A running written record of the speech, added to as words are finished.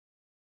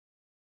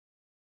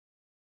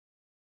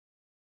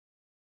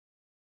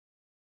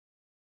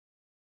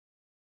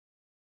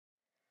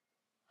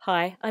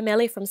Hi, I'm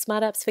Ellie from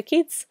Smart Apps for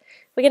Kids.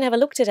 We're going to have a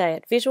look today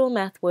at visual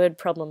math word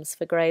problems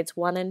for grades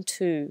 1 and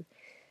 2.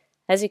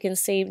 As you can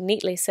see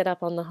neatly set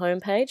up on the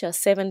home page are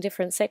 7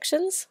 different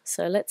sections,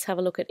 so let's have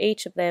a look at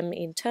each of them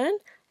in turn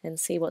and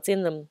see what's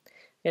in them.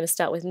 We're going to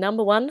start with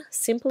number 1,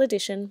 simple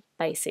addition,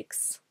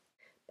 basics.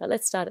 But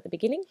let's start at the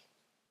beginning.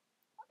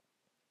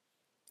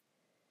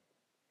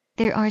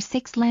 There are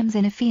 6 lambs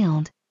in a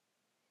field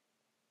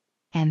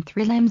and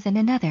 3 lambs in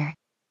another.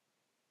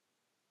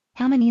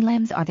 How many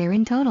lambs are there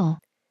in total?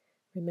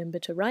 Remember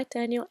to write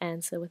down your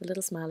answer with a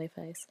little smiley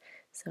face.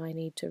 So I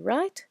need to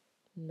write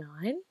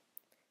 9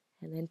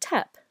 and then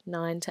tap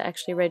 9 to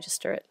actually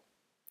register it.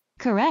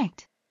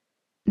 Correct.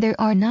 There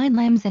are 9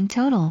 lambs in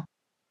total.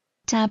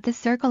 Tap the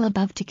circle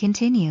above to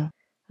continue.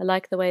 I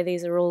like the way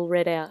these are all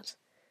read out.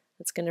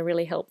 It's going to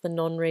really help the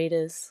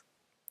non-readers.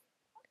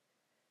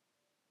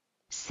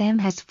 Sam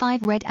has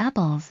 5 red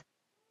apples.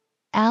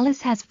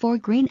 Alice has 4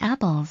 green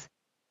apples.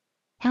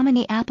 How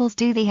many apples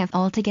do they have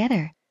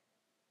altogether?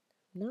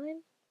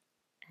 9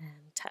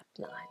 and tap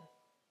 9.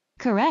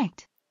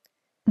 Correct.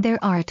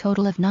 There are a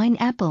total of 9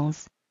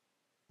 apples.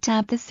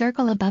 Tap the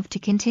circle above to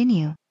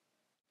continue.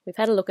 We've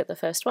had a look at the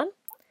first one.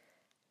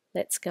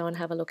 Let's go and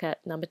have a look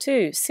at number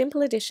 2,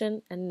 simple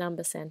addition and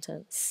number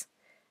sentence.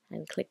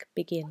 And click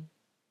begin.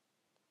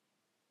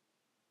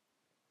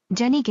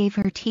 Jenny gave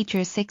her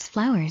teacher 6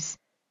 flowers,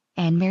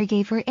 and Mary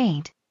gave her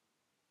 8.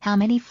 How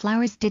many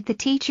flowers did the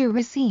teacher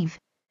receive?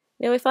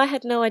 Now, if I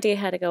had no idea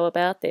how to go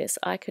about this,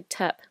 I could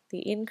tap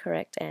the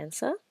incorrect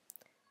answer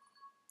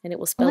and it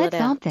will spell it out.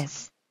 Let's solve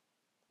this.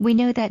 We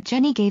know that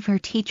Jenny gave her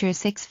teacher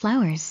 6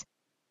 flowers.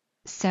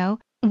 So,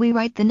 we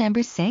write the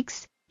number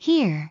 6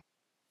 here.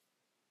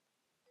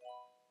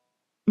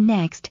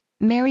 Next,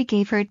 Mary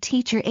gave her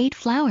teacher 8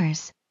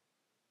 flowers.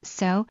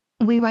 So,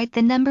 we write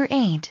the number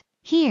 8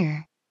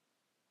 here.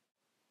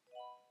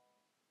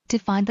 To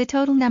find the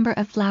total number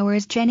of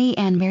flowers Jenny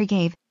and Mary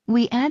gave,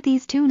 we add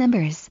these two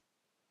numbers.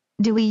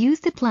 Do we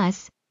use the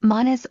plus,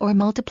 minus, or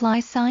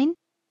multiply sign?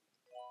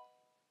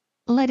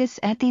 Let us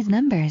add these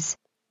numbers.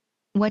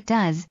 What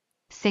does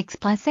 6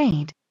 plus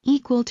 8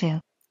 equal to?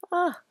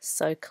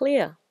 So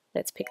clear.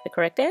 Let's pick the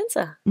correct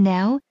answer.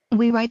 Now,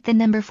 we write the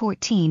number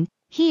 14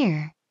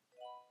 here.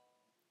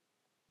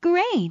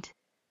 Great!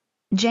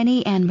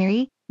 Jenny and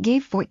Mary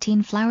gave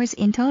 14 flowers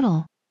in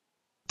total.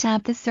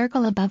 Tap the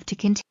circle above to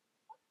continue.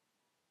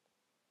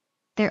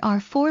 There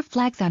are 4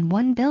 flags on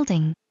one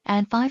building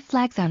and 5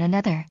 flags on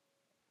another.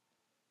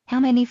 How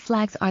many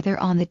flags are there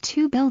on the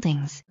 2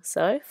 buildings?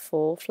 So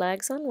 4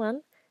 flags on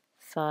one,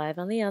 5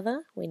 on the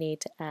other. We need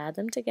to add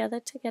them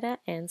together to get our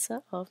answer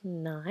of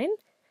 9.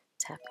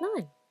 Tap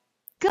 9.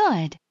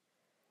 Good!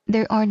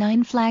 There are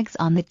 9 flags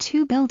on the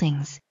 2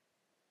 buildings.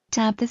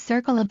 Tap the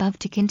circle above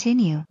to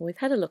continue. We've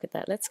had a look at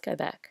that. Let's go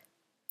back.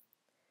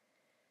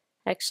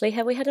 Actually,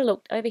 have we had a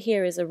look? Over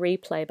here is a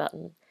replay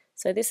button.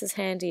 So this is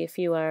handy if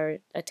you are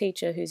a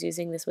teacher who's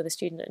using this with a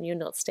student and you're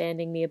not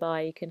standing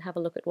nearby. You can have a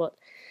look at what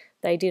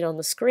they did on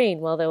the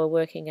screen while they were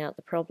working out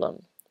the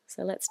problem.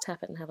 So let's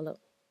tap it and have a look.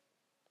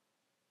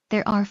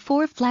 There are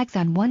 4 flags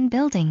on one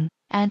building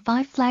and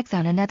 5 flags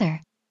on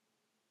another.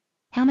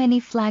 How many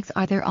flags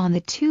are there on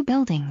the 2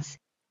 buildings?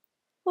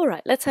 All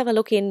right, let's have a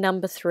look in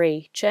number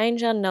 3,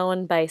 change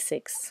unknown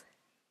basics.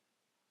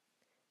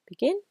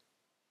 Begin.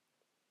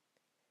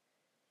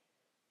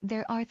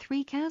 There are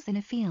 3 cows in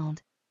a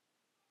field.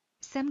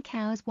 Some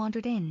cows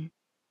wandered in.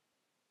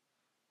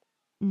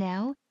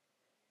 Now,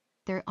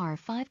 there are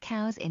 5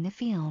 cows in the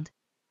field.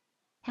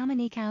 How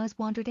many cows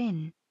wandered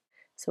in?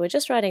 So we're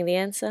just writing the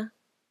answer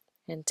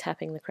and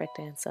tapping the correct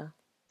answer.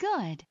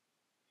 Good!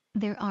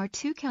 There are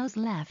 2 cows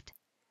left.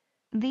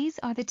 These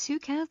are the 2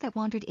 cows that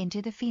wandered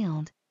into the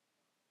field.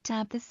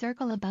 Tap the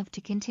circle above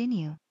to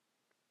continue.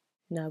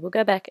 Now we'll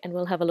go back and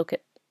we'll have a look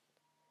at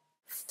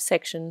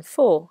section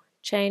 4,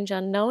 change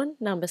unknown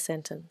number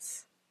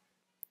sentence.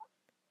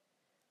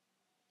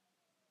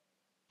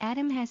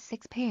 Adam has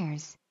 6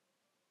 pairs.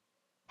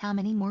 How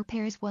many more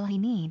pairs will he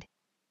need?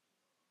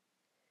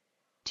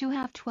 To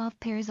have 12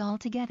 pairs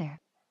altogether.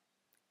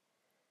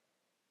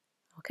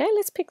 Okay,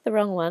 let's pick the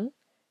wrong one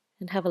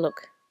and have a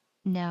look.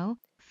 No,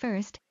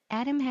 first,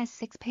 Adam has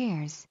 6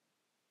 pairs.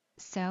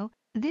 So,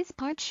 this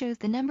part shows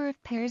the number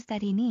of pairs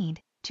that he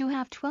need to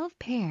have 12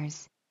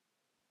 pairs.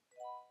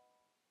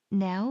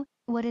 Now,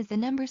 what is the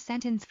number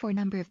sentence for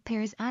number of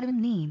pairs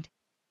Adam need?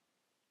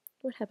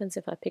 What happens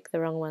if I pick the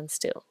wrong one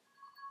still?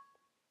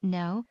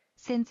 No,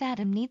 since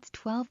Adam needs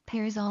 12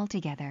 pairs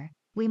altogether,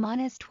 we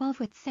minus 12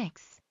 with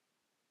 6.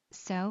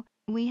 So,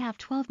 we have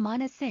 12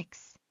 minus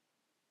 6.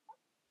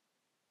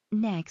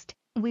 Next,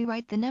 we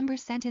write the number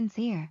sentence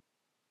here.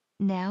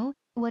 Now,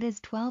 what is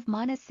 12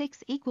 minus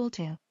 6 equal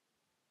to?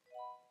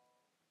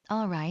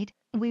 Alright,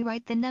 we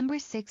write the number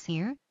 6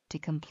 here to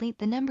complete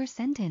the number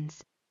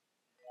sentence.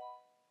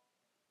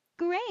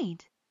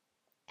 Great!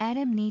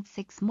 Adam needs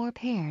 6 more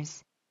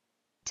pairs.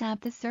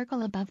 Tap the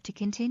circle above to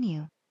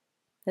continue.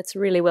 That's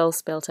really well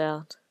spelt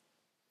out.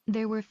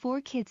 There were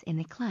 4 kids in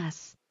the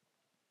class.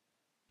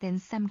 Then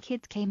some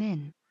kids came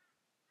in.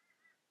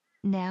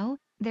 Now,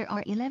 there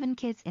are 11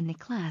 kids in the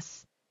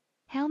class.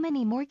 How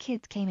many more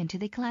kids came into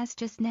the class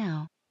just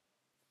now?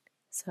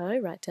 So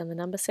write down the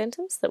number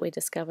sentence that we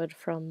discovered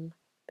from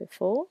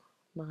before,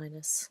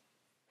 minus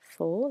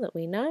 4 that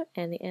we know,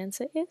 and the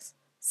answer is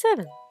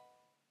 7.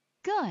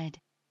 Good.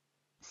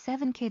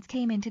 7 kids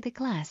came into the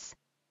class.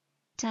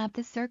 Tap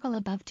the circle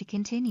above to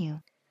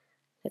continue.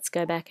 Let's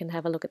go back and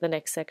have a look at the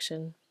next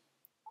section.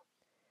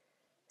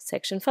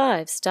 Section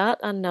 5, Start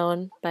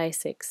Unknown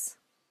Basics.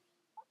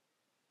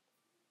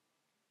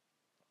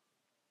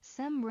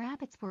 Some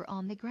rabbits were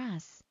on the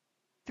grass.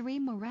 3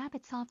 more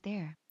rabbits off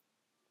there.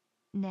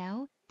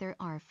 Now there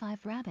are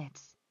 5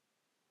 rabbits.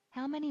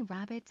 How many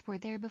rabbits were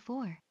there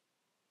before?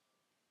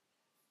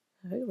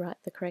 Oh, write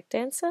the correct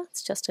answer.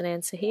 It's just an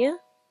answer here.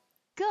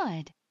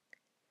 Good.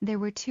 There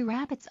were 2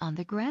 rabbits on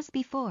the grass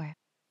before.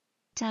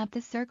 Tap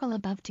the circle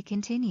above to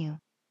continue.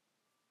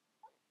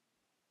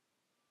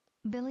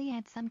 Billy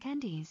had some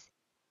candies.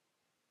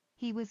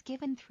 He was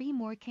given 3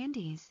 more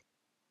candies.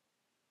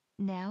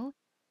 Now,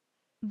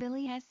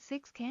 Billy has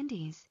 6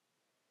 candies.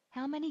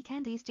 How many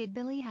candies did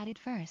Billy had at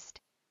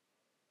first?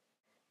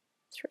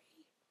 3.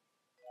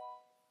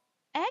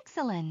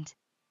 Excellent!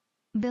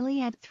 Billy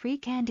had 3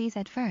 candies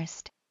at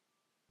first.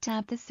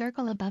 Tap the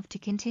circle above to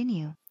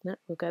continue. No,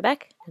 we'll go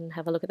back and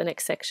have a look at the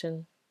next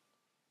section.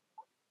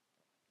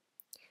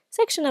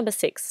 Section number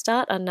 6,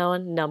 Start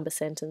Unknown Number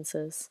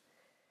Sentences.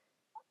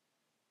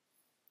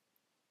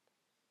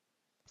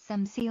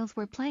 Some seals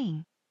were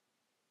playing.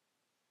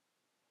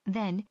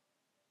 Then,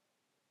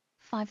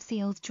 5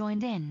 seals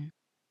joined in.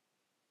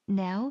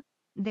 Now,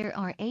 there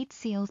are 8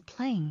 seals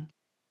playing.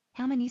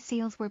 How many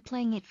seals were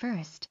playing at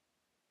first?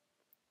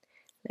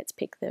 Let's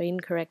pick the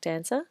incorrect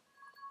answer.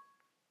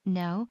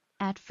 No,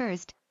 at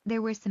first,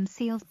 there were some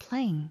seals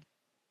playing.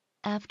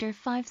 After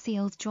 5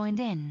 seals joined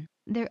in,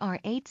 there are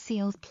 8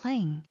 seals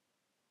playing.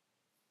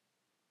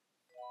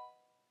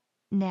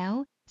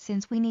 Now,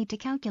 since we need to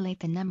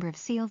calculate the number of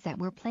seals that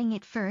were playing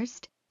at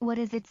first, what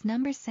is its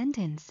number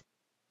sentence?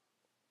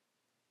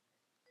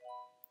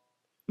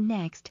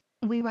 Next,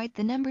 we write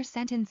the number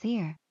sentence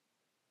here.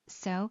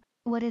 So,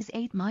 what is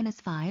 8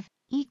 minus 5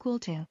 equal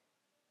to?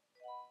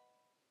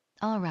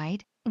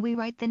 Alright, we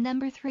write the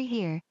number 3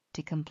 here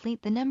to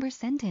complete the number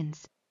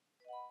sentence.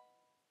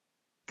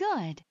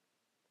 Good!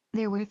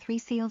 There were 3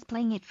 seals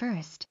playing at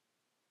first.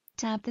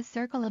 Tap the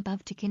circle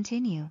above to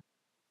continue.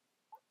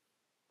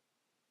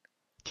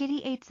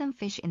 Kitty ate some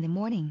fish in the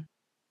morning.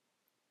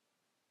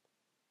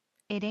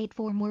 It ate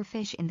 4 more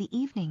fish in the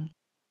evening.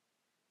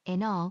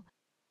 In all,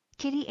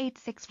 Kitty ate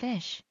 6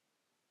 fish.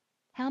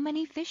 How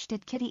many fish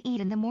did Kitty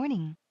eat in the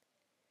morning?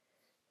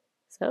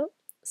 So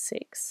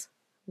 6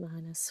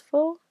 minus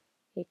 4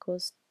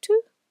 equals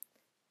 2,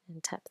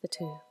 and tap the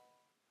 2.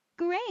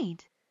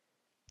 Great!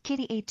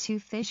 Kitty ate 2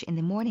 fish in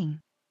the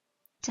morning.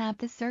 Tap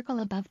the circle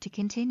above to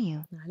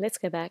continue. Now let's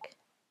go back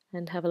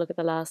and have a look at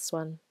the last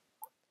one.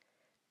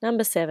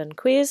 Number 7,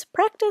 quiz,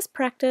 practice,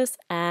 practice,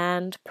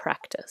 and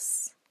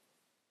practice.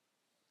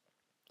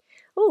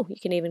 Oh,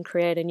 you can even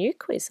create a new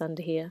quiz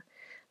under here.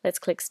 Let's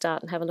click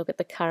Start and have a look at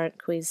the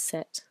current quiz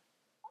set.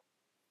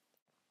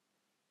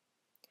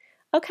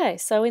 Okay,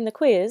 so in the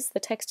quiz,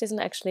 the text isn't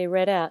actually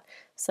read out.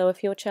 So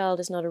if your child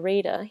is not a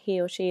reader, he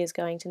or she is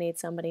going to need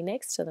somebody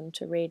next to them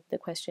to read the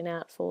question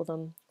out for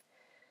them.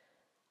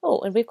 Oh,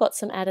 and we've got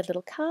some added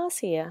little cars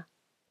here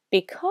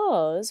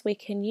because we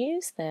can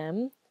use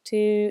them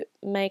to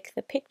make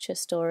the picture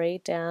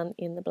story down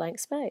in the blank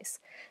space.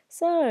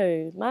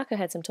 So Marco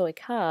had some toy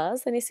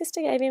cars, then his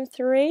sister gave him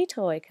 3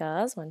 toy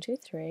cars, 1, 2,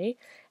 3,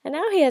 and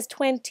now he has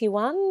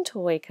 21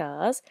 toy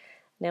cars.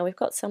 Now we've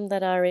got some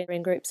that are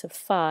in groups of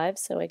 5,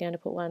 so we're going to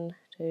put 1,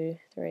 2,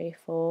 3,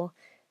 4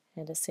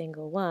 and a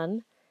single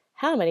 1.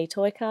 How many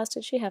toy cars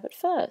did she have at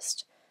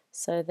first?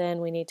 So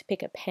then we need to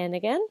pick a pen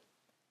again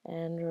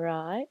and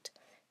write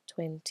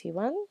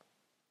 21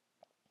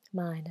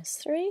 minus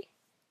 3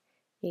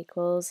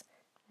 equals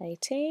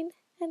 18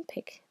 and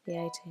pick the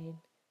 18.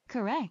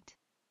 Correct.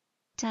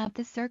 Tap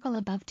the circle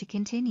above to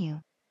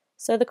continue.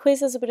 So the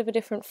quiz is a bit of a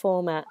different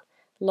format.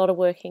 A lot of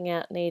working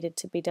out needed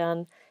to be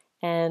done,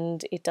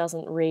 and it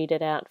doesn't read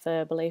it out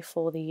verbally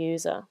for the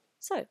user.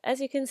 So, as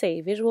you can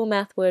see, Visual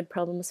Math Word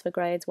Problems for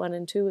Grades 1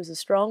 and 2 is a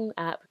strong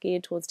app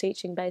geared towards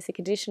teaching basic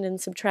addition and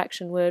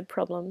subtraction word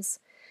problems.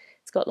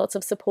 It's got lots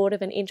of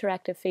supportive and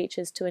interactive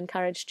features to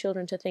encourage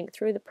children to think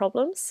through the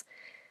problems.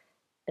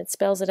 It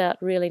spells it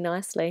out really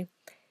nicely.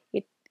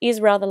 It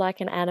is rather like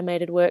an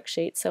animated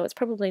worksheet, so it's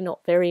probably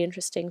not very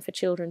interesting for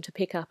children to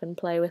pick up and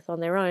play with on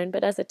their own,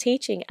 but as a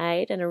teaching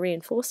aid and a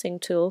reinforcing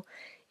tool,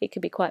 it can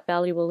be quite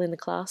valuable in the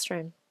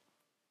classroom.